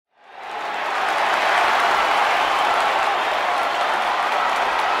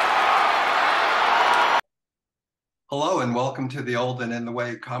Hello and welcome to the Old and in the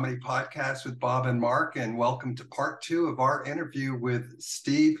Way comedy podcast with Bob and Mark, and welcome to part two of our interview with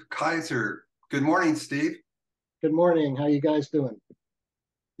Steve Kaiser. Good morning, Steve. Good morning. How you guys doing?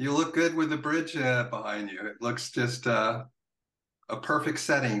 You look good with the bridge behind you. It looks just a perfect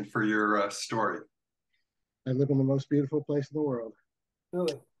setting for your story. I live in the most beautiful place in the world.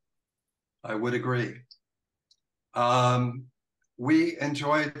 Really? I would agree. Um, we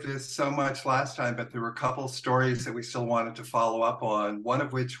enjoyed this so much last time, but there were a couple stories that we still wanted to follow up on. One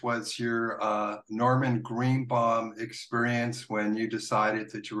of which was your Norman Greenbaum experience when you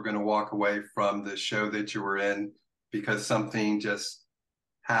decided that you were going to walk away from the show that you were in because something just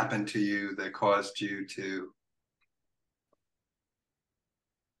happened to you that caused you to.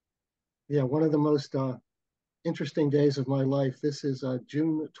 Yeah, one of the most interesting days of my life. This is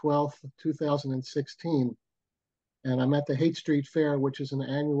June 12th, 2016, and I'm at the Haight Street Fair, which is an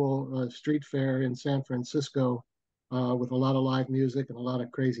annual street fair in San Francisco with a lot of live music and a lot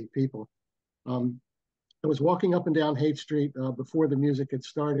of crazy people. Um, I was walking up and down Haight Street before the music had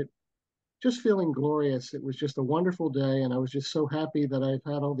started, just feeling glorious. It was just a wonderful day, and I was just so happy that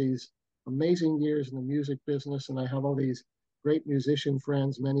I've had all these amazing years in the music business, and I have all these great musician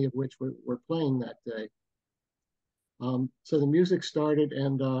friends, many of which were playing that day. So the music started,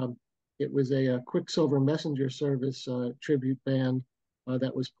 and it was a Quicksilver Messenger Service tribute band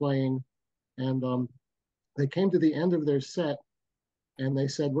that was playing, and they came to the end of their set, and they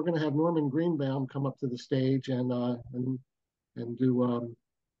said, "We're going to have Norman Greenbaum come up to the stage and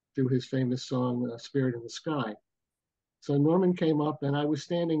do his famous song, Spirit in the Sky." So Norman came up, and I was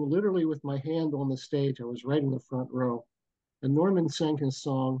standing literally with my hand on the stage. I was right in the front row. And Norman sang his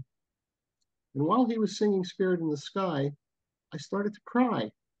song. And while he was singing Spirit in the Sky, I started to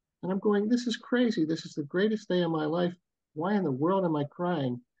cry. And I'm going, this is crazy. This is the greatest day of my life. Why in the world am I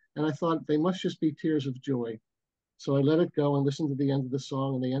crying? And I thought they must just be tears of joy. So I let it go and listened to the end of the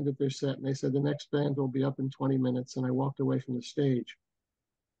song, and they ended their set. And they said, the next band will be up in 20 minutes. And I walked away from the stage.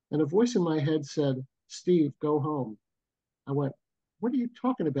 And a voice in my head said, Steve, go home. I went, what are you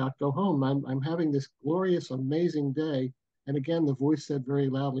talking about? Go home. I'm having this glorious, amazing day. And again, the voice said very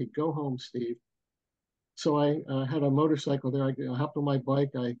loudly, go home, Steve. So I had a motorcycle there. I hopped on my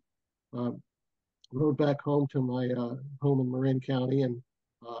bike. I uh, rode back home to my home in Marin County and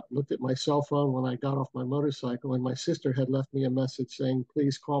looked at my cell phone when I got off my motorcycle. And my sister had left me a message saying,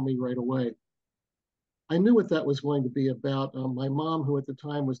 please call me right away. I knew what that was going to be about. My mom, who at the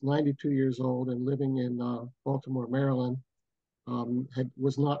time was 92 years old and living in Baltimore, Maryland,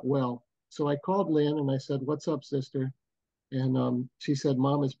 was not well. So I called Lynn and I said, what's up, sister? And she said,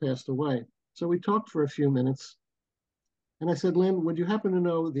 Mom has passed away. So we talked for a few minutes. And I said, Lynn, would you happen to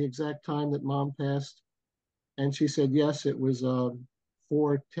know the exact time that Mom passed? And she said, yes, it was 4:10,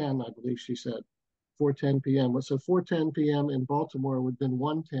 I believe she said, 4:10 p.m. So 4:10 p.m. in Baltimore would have been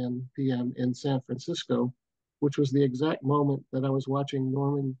 1:10 p.m. in San Francisco, which was the exact moment that I was watching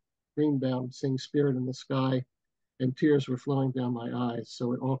Norman Greenbaum sing Spirit in the Sky, and tears were flowing down my eyes.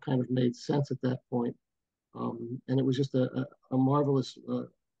 So it all kind of made sense at that point. And it was just a marvelous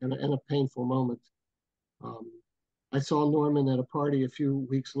and a painful moment. Um, I saw Norman at a party a few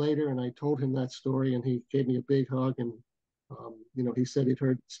weeks later, and I told him that story, and he gave me a big hug. And he said he'd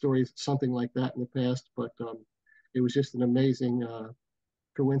heard stories something like that in the past, but it was just an amazing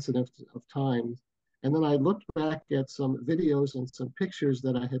coincidence of time. And then I looked back at some videos and some pictures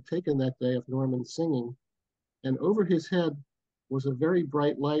that I had taken that day of Norman singing, and over his head was a very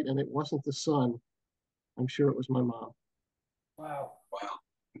bright light, and it wasn't the sun. I'm sure it was my mom. Wow, Wow,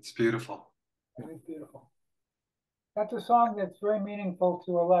 it's beautiful. that is beautiful. That's a song that's very meaningful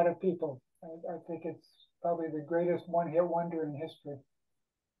to a lot of people. I think it's probably the greatest one-hit wonder in history.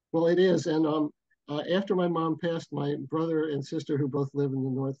 Well, it is, and after my mom passed, my brother and sister, who both live in the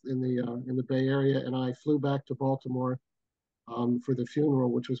north in the Bay Area, and I flew back to Baltimore for the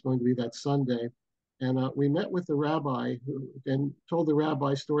funeral, which was going to be that Sunday. And we met with the rabbi and told the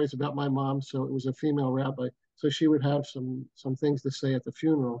rabbi stories about my mom. So it was a female rabbi, so she would have some things to say at the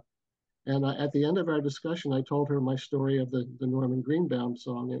funeral. And at the end of our discussion, I told her my story of the Norman Greenbaum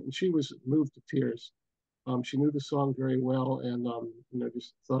song, and she was moved to tears. She knew the song very well, and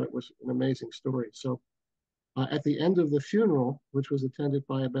just thought it was an amazing story. So at the end of the funeral, which was attended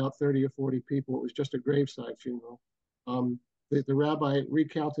by about 30 or 40 people, it was just a graveside funeral. The rabbi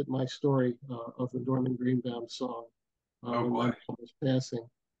recounted my story of the Norman Greenbaum song Oh when my boy. mom was passing.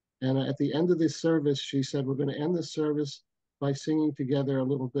 And at the end of this service, she said, we're going to end this service by singing together a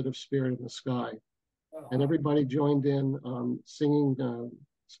little bit of Spirit in the Sky. And everybody joined in singing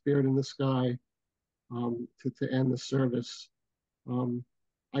Spirit in the Sky to end the service. Um,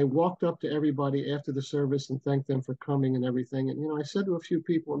 I walked up to everybody after the service and thanked them for coming and everything. And, I said to a few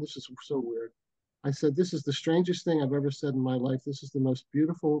people, and this is so weird, I said, this is the strangest thing I've ever said in my life. This is the most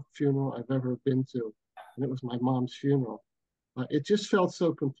beautiful funeral I've ever been to. And it was my mom's funeral. It just felt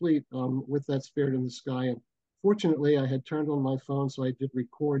so complete with that spirit in the sky. And fortunately, I had turned on my phone, so I did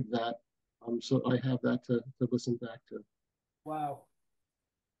record that. So I have that to listen back to. Wow.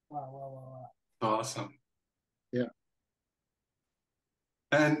 Wow, wow, wow, wow. Awesome. Yeah.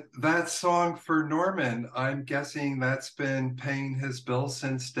 And that song for Norman, I'm guessing that's been paying his bills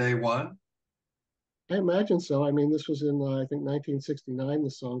since day one. I imagine so. I mean, this was in, I think, 1969,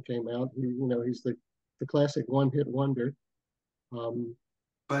 the song came out. He's the classic one-hit wonder.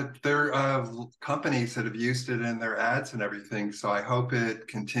 But there are companies that have used it in their ads and everything. So I hope it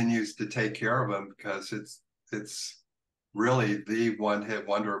continues to take care of them because it's really the one-hit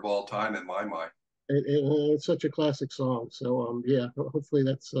wonder of all time in my mind. It's such a classic song. So, yeah, hopefully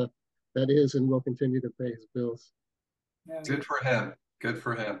that is and will continue to pay his bills. Yeah, Good for him. Good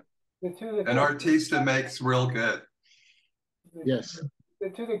for him. the two that An artista makes real good. Yes. The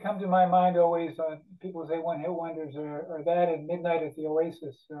two that come to my mind always, people say one hit wonders are that and Midnight at the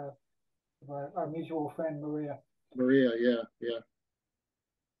Oasis, of our mutual friend Maria. Maria, yeah.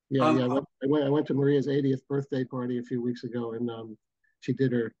 I went to Maria's 80th birthday party a few weeks ago, and she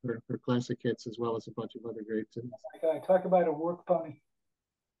did her classic hits as well as a bunch of other great tunes. Oh my God, talk about a work pony.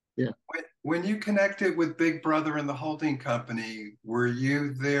 Yeah. When you connected with Big Brother and the holding company, were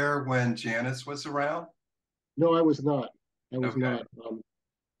you there when Janice was around? No, I was not. I was Okay. not.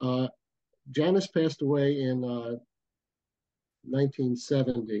 Janice passed away in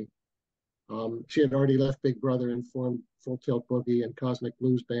 1970. She had already left Big Brother and formed Full Tilt Boogie and Cosmic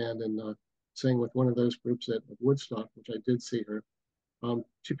Blues Band and sang with one of those groups at Woodstock, which I did see her.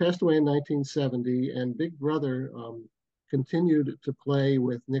 She passed away in 1970, and Big Brother continued to play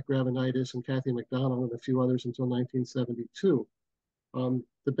with Nick Gravenitis and Kathy McDonald and a few others until 1972.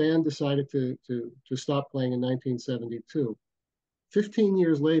 The band decided to stop playing in 1972. 15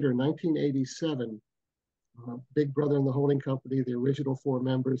 years later, 1987, Big Brother and the Holding Company, the original four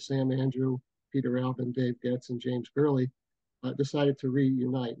members, Sam Andrew, Peter Alvin, Dave Getz, and James Gurley, decided to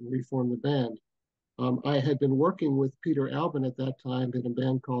reunite and reform the band. I had been working with Peter Alvin at that time in a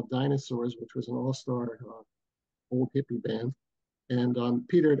band called Dinosaurs, which was an all-star old hippie band. And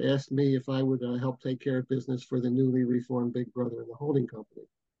Peter had asked me if I would help take care of business for the newly reformed Big Brother and the Holding Company.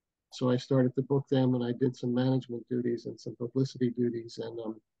 So I started to book them, and I did some management duties and some publicity duties, and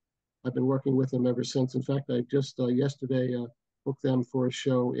I've been working with them ever since. In fact, I just yesterday booked them for a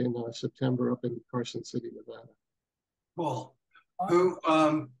show in September up in Carson City, Nevada. Cool. Who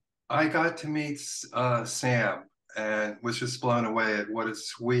I got to meet Sam and was just blown away at what a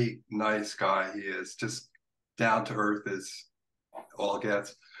sweet, nice guy he is. Just down to earth as all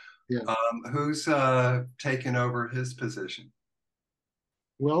gets. Yeah. Who's taken over his position?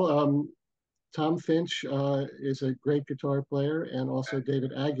 Well, Tom Finch is a great guitar player, and also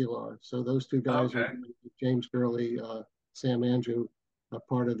David Aguilar. So those two guys are James Gurley, Sam Andrew,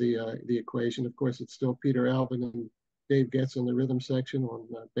 part of the equation. Of course, it's still Peter Alvin and Dave Getz in the rhythm section on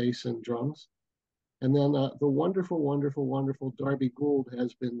bass and drums. And then the wonderful, wonderful, wonderful Darby Gould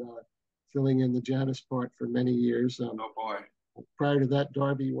has been filling in the Janice part for many years. Oh boy! Prior to that,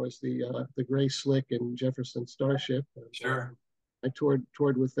 Darby was the Gray Slick and Jefferson Starship. Sure. I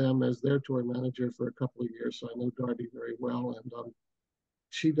toured with them as their tour manager for a couple of years, so I know Darby very well. And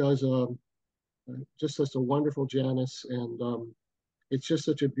she does just such a wonderful Janice, and it's just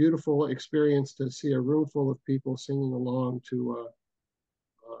such a beautiful experience to see a room full of people singing along to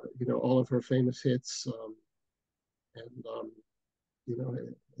all of her famous hits. And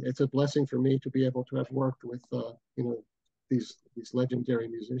it's a blessing for me to be able to have worked with these legendary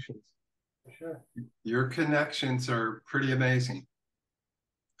musicians. For sure. Your connections are pretty amazing.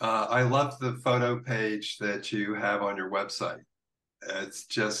 I love the photo page that you have on your website. It's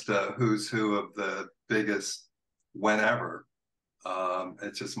just a who's who of the biggest whenever.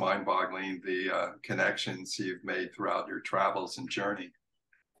 It's just mind-boggling the connections you've made throughout your travels and journey.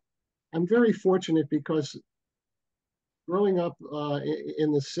 I'm very fortunate because growing up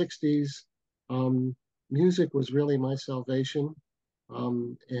in the 60s, music was really my salvation.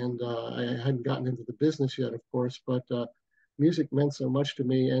 And I hadn't gotten into the business yet, of course, but music meant so much to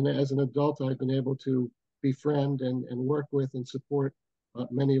me. And as an adult, I've been able to befriend and work with and support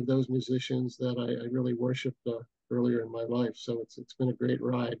many of those musicians that I really worshiped earlier in my life. So it's been a great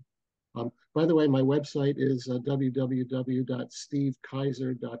ride. By the way, my website is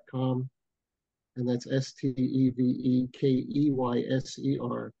www.stevekeyser.com, and that's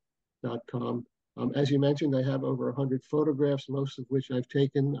STEVEKEYSER.com. As you mentioned, I have over 100 photographs, most of which I've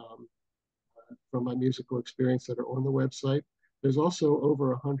taken from my musical experience that are on the website. There's also over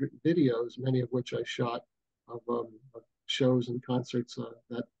 100 videos, many of which I shot of shows and concerts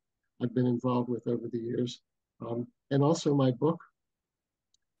that I've been involved with over the years. And also my book,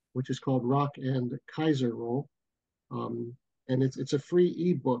 which is called Rock and Kaiser Roll. And it's a free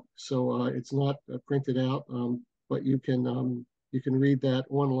ebook, so it's not printed out, but you can read that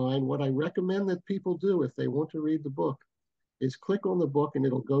online. What I recommend that people do if they want to read the book is click on the book and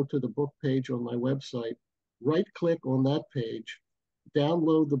it'll go to the book page on my website. Right click on that page,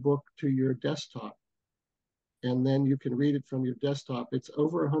 download the book to your desktop, and then you can read it from your desktop. It's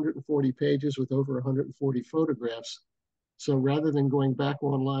over 140 pages with over 140 photographs. So rather than going back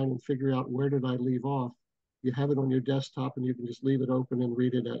online and figure out where did I leave off, you have it on your desktop and you can just leave it open and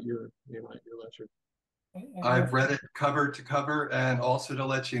read it at your leisure. I've read it cover to cover, and also to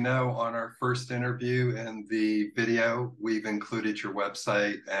let you know, on our first interview in the video, we've included your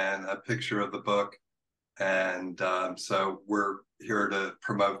website and a picture of the book. And so we're here to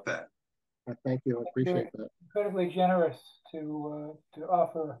promote that. Thank you. I appreciate that. Incredibly generous to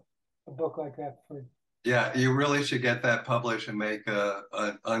offer a book like that for. Yeah, you really should get that published and make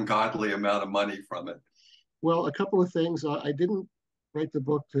an ungodly amount of money from it. Well, a couple of things. I didn't write the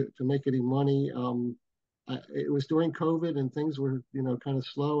book to make any money. It was during COVID and things were, kind of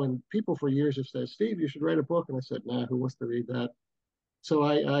slow. And people for years have said, Steve, you should write a book. And I said, nah, who wants to read that? So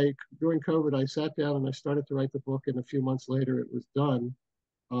during COVID, I sat down and I started to write the book. And a few months later, it was done.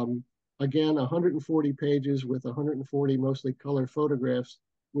 Again, 140 pages with 140 mostly color photographs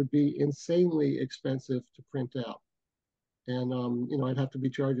would be insanely expensive to print out. And, I'd have to be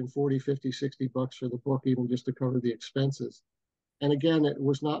charging 40, 50, 60 bucks for the book, even just to cover the expenses. And again, it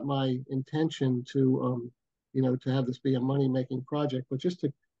was not my intention to, to have this be a money-making project, but just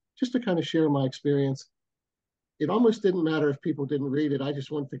to kind of share my experience. It almost didn't matter if people didn't read it. I just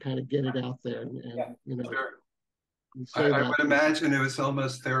wanted to kind of get it out there and Sure. say I that. would imagine it was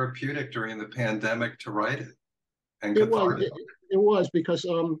almost therapeutic during the pandemic to write it. And It was because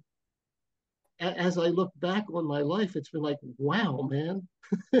as I look back on my life, it's been like, wow, man,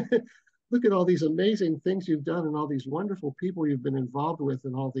 look at all these amazing things you've done and all these wonderful people you've been involved with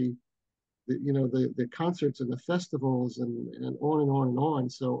and all the concerts and the festivals and on and on and on.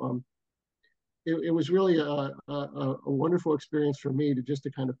 So it was really a wonderful experience for me to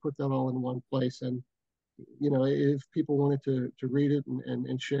kind of put that all in one place. And, if people wanted to read it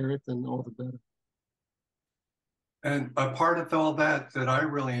and share it, then all the better. And a part of all that I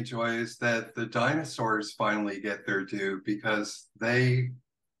really enjoy is that the Dinosaurs finally get their due, because they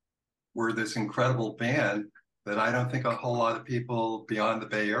were this incredible band that I don't think a whole lot of people beyond the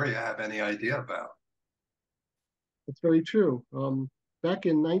Bay Area have any idea about. That's very true. Back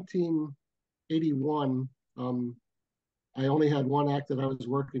in 1981, I only had one act that I was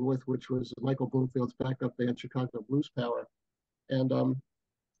working with, which was Michael Bloomfield's backup band, Chicago Blues Power. And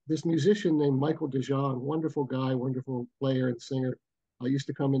this musician named Michael DeJong, wonderful guy, wonderful player and singer, used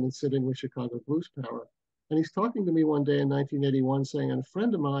to come in and sit in with Chicago Blues Power. And he's talking to me one day in 1981 saying, a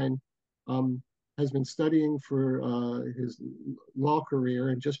friend of mine has been studying for his law career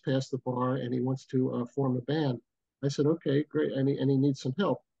and just passed the bar, and he wants to form a band. I said, okay, great. And he needs some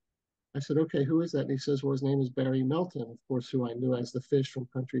help. I said, okay, who is that? And he says, well, his name is Barry Melton, of course, who I knew as the Fish from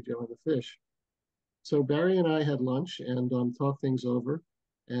Country Joe and the Fish. So Barry and I had lunch and talked things over.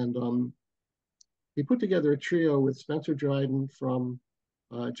 And he put together a trio with Spencer Dryden from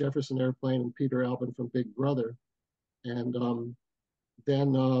Jefferson Airplane and Peter Albin from Big Brother. And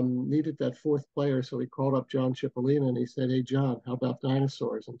then needed that fourth player. So he called up John Cipollina and he said, hey, John, how about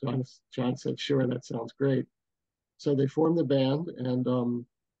Dinosaurs? And John said, sure, that sounds great. So they formed the band, and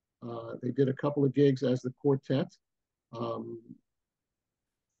they did a couple of gigs as the quartet. 3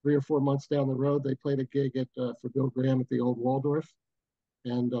 or 4 months down the road, they played a gig for Bill Graham at the old Waldorf.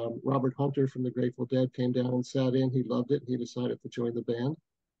 And Robert Hunter from the Grateful Dead came down and sat in. He loved it, and he decided to join the band.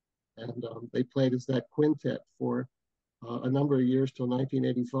 And they played as that quintet for a number of years till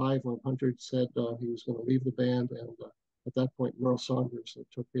 1985, when Hunter said he was going to leave the band. And at that point, Merle Saunders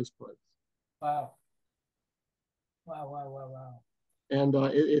took his place. Wow. Wow, wow, wow, wow. And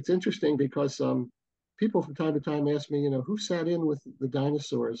it's interesting because people from time to time ask me, who sat in with the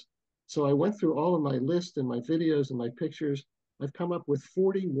Dinosaurs? So I went through all of my list and my videos and my pictures. I've come up with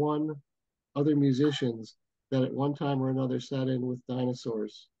 41 other musicians that at one time or another sat in with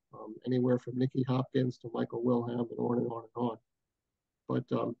Dinosaurs, anywhere from Nicky Hopkins to Michael Wilhelm and on and on and on. But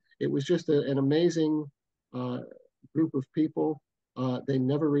it was just an amazing group of people. They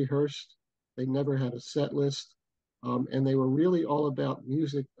never rehearsed. They never had a set list. And they were really all about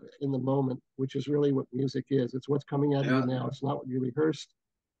music in the moment, which is really what music is. It's what's coming out of you now. It's not what you rehearsed.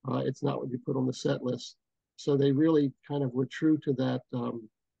 It's not what you put on the set list. So they really kind of were true to that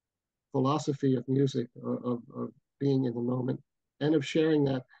philosophy of music, of being in the moment and of sharing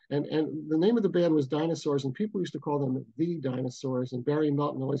that. And the name of the band was Dinosaurs, and people used to call them the Dinosaurs. And Barry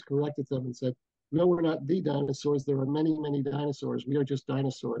Melton always corrected them and said, "No, we're not the Dinosaurs. There are many, many dinosaurs. We are just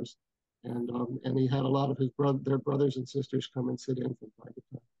dinosaurs." And he had a lot of their brothers and sisters come and sit in from time to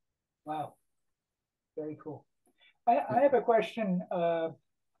time. Wow, very cool. I have a question.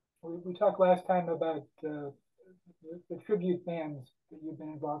 We talked last time about the tribute bands that you've been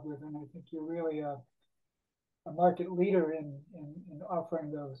involved with, and I think you're really a market leader in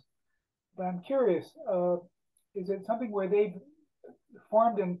offering those. But I'm curious, is it something where they've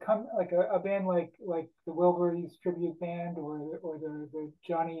formed and come like a band like the Wilburys tribute band or the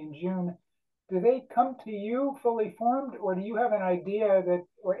Johnny and June? Do they come to you fully formed, or do you have an idea that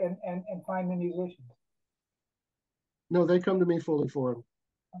and find the musicians? No, they come to me fully formed.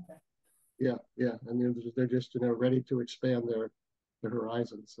 Okay. Yeah, yeah, and they're just ready to expand their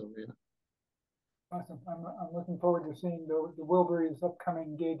horizons. So yeah. Awesome. I'm looking forward to seeing the Wilburys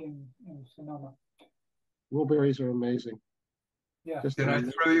upcoming gig in Sonoma. Wilburys are amazing. Yeah. Just Can I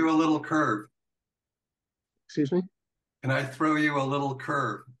throw you a little curve? Excuse me? Can I throw you a little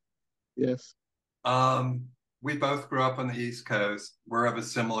curve? Yes. We both grew up on the East Coast. We're of a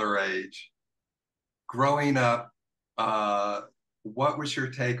similar age. Growing up, what was your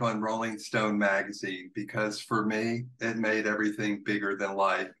take on Rolling Stone magazine? Because for me, it made everything bigger than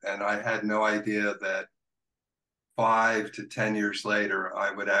life. And I had no idea that 5 to 10 years later,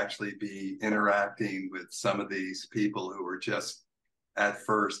 I would actually be interacting with some of these people who were just, at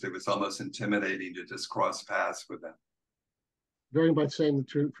first, it was almost intimidating to just cross paths with them. Very much same the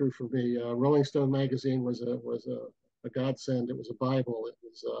true for me. Rolling Stone magazine was a godsend. It was a Bible. It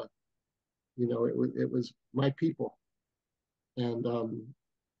was it was my people, and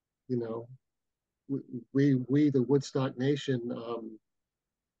we the Woodstock Nation.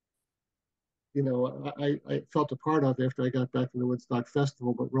 I felt a part of after I got back from the Woodstock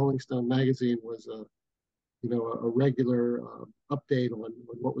Festival. But Rolling Stone magazine was a regular update on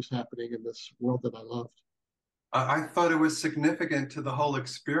what was happening in this world that I loved. I thought it was significant to the whole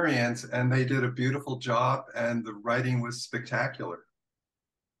experience, and they did a beautiful job, and the writing was spectacular.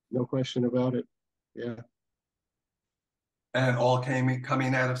 No question about it. Yeah. And all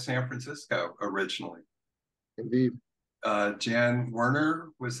coming out of San Francisco originally. Indeed. Jan Werner,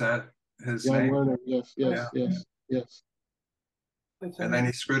 was that his Jan name? Werner, yes, yes, Yeah. yes. And then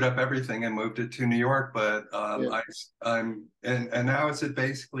he screwed up everything and moved it to New York. But Yeah. and now is it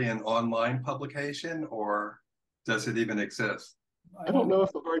basically an online publication, or does it even exist? I don't know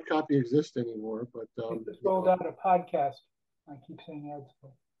if the hard copy exists anymore, but They just rolled out a podcast. I keep saying ads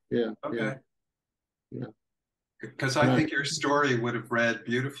for. Yeah. Okay. Yeah. Because I think your story would have read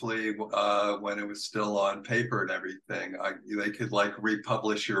beautifully when it was still on paper and everything. They could like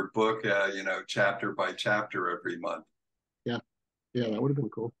republish your book, chapter by chapter every month. Yeah, that would have been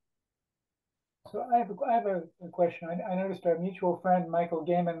cool. So I have a question. I noticed our mutual friend Michael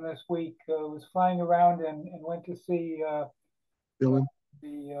Gaiman this week was flying around and went to see Dylan?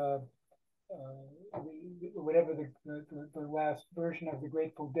 the whatever the last version of the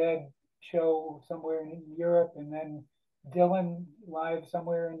Grateful Dead show somewhere in Europe, and then Dylan live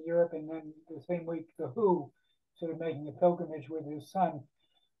somewhere in Europe, and then the same week the Who sort of making a pilgrimage with his son.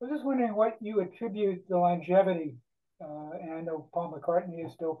 I was just wondering what you attribute the longevity, and I know Paul McCartney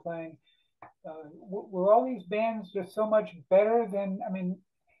is still playing. Were all these bands just so much better than, I mean,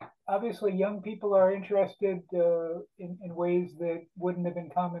 obviously young people are interested in ways that wouldn't have been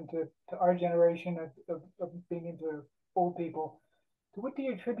common to our generation of being into old people. So what do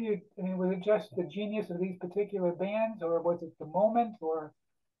you attribute? I mean, was it just the genius of these particular bands, or was it the moment, or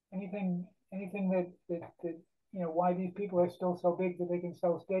anything that why these people are still so big that they can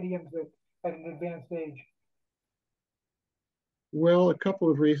sell stadiums at an advanced age? Well, a couple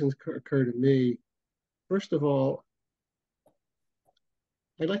of reasons occur to me. First of all,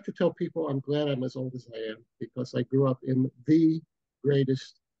 I like to tell people I'm glad I'm as old as I am because I grew up in the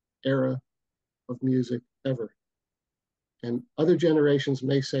greatest era of music ever. And other generations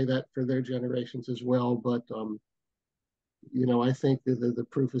may say that for their generations as well, but I think the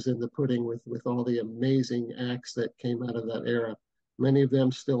proof is in the pudding with all the amazing acts that came out of that era. Many of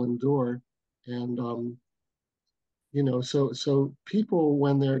them still endure, and so people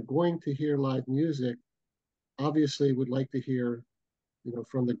when they're going to hear live music, obviously would like to hear,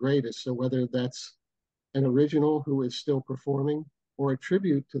 from the greatest. So whether that's an original who is still performing or a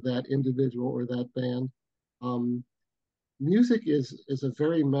tribute to that individual or that band, music is a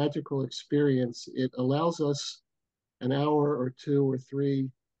very magical experience. It allows us an hour or two or three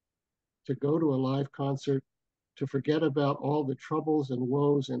to go to a live concert, to forget about all the troubles and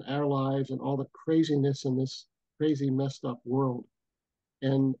woes in our lives and all the craziness in this crazy, messed up world,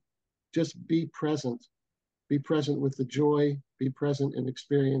 and just be present. Be present with the joy, be present and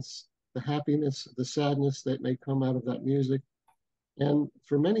experience the happiness, the sadness that may come out of that music. And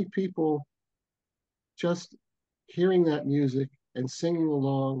for many people, just hearing that music and singing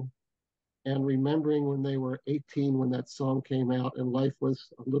along and remembering when they were 18 when that song came out and life was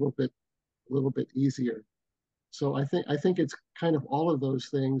a little bit easier. So I think it's kind of all of those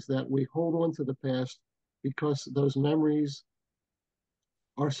things that we hold on to the past because those memories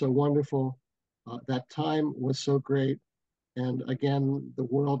are so wonderful. That time was so great, and again, the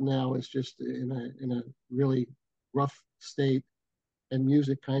world now is just in a really rough state, and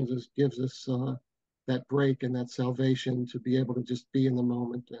music kind of gives us that break and that salvation to be able to just be in the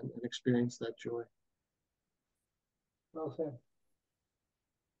moment and experience that joy. Well said.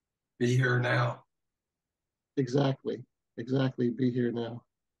 Be here now. Exactly, exactly. Be here now.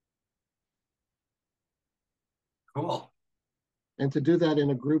 Cool. And to do that in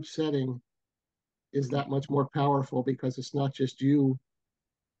a group setting is that much more powerful because it's not just you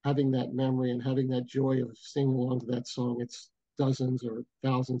having that memory and having that joy of singing along to that song. It's dozens or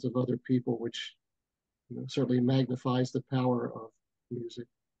thousands of other people, which certainly magnifies the power of music.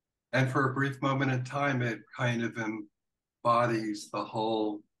 And for a brief moment in time, it kind of embodies the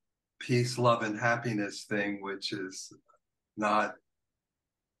whole peace, love, and happiness thing, which is not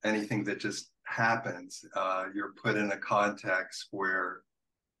anything that just happens. You're put in a context where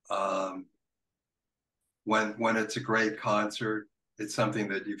when it's a great concert, it's something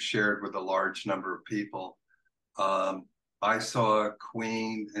that you've shared with a large number of people. I saw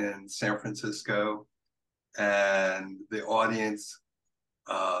Queen in San Francisco, and the audience,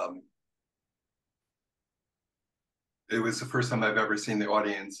 it was the first time I've ever seen the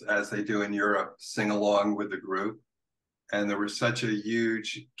audience, as they do in Europe, sing along with the group. And there was such a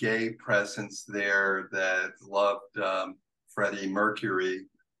huge gay presence there that loved Freddie Mercury.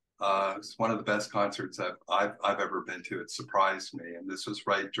 It's one of the best concerts I've ever been to. It surprised me, and this was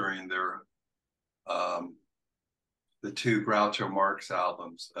right during their the two Groucho Marx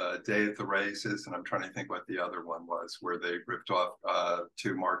albums, Day at the Races, and I'm trying to think what the other one was, where they ripped off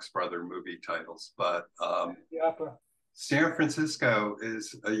two Marx Brother movie titles. But The opera. San Francisco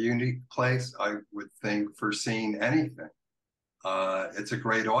is a unique place, I would think, for seeing anything. It's a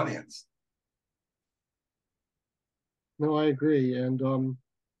great audience. No, I agree. And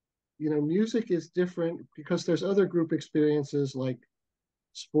music is different because there's other group experiences like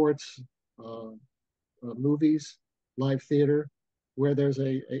sports, movies, live theater, where there's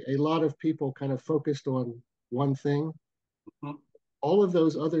a lot of people kind of focused on one thing. Mhm. All of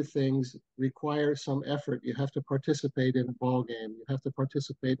those other things require some effort. You have to participate in a ball game. You have to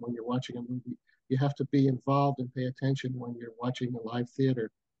participate when you're watching a movie. You have to be involved and pay attention when you're watching a live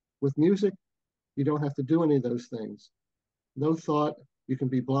theater. With music, you don't have to do any of those things. No thought. You can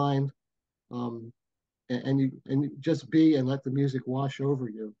be blind, and you just be and let the music wash over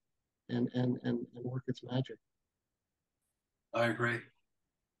you, and work its magic. I agree.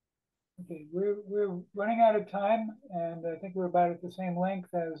 Okay, we're running out of time, and I think we're about at the same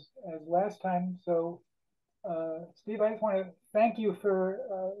length as last time. So, Steve, I just want to thank you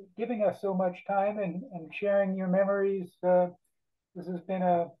for giving us so much time and sharing your memories. This has been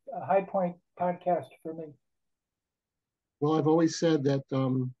a high point podcast for me. Well, I've always said that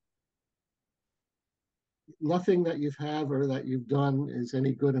nothing that you've have or that you've done is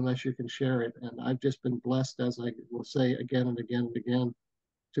any good unless you can share it. And I've just been blessed, as I will say again and again and again,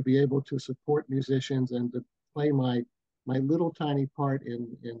 to be able to support musicians and to play my little tiny part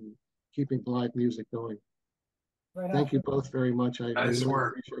in keeping live music going. Right Thank on. you both very much. I Nice really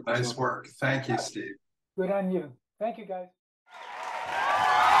work. appreciate this Nice opportunity. work. Thank you, Steve. Good on you. Thank you, guys.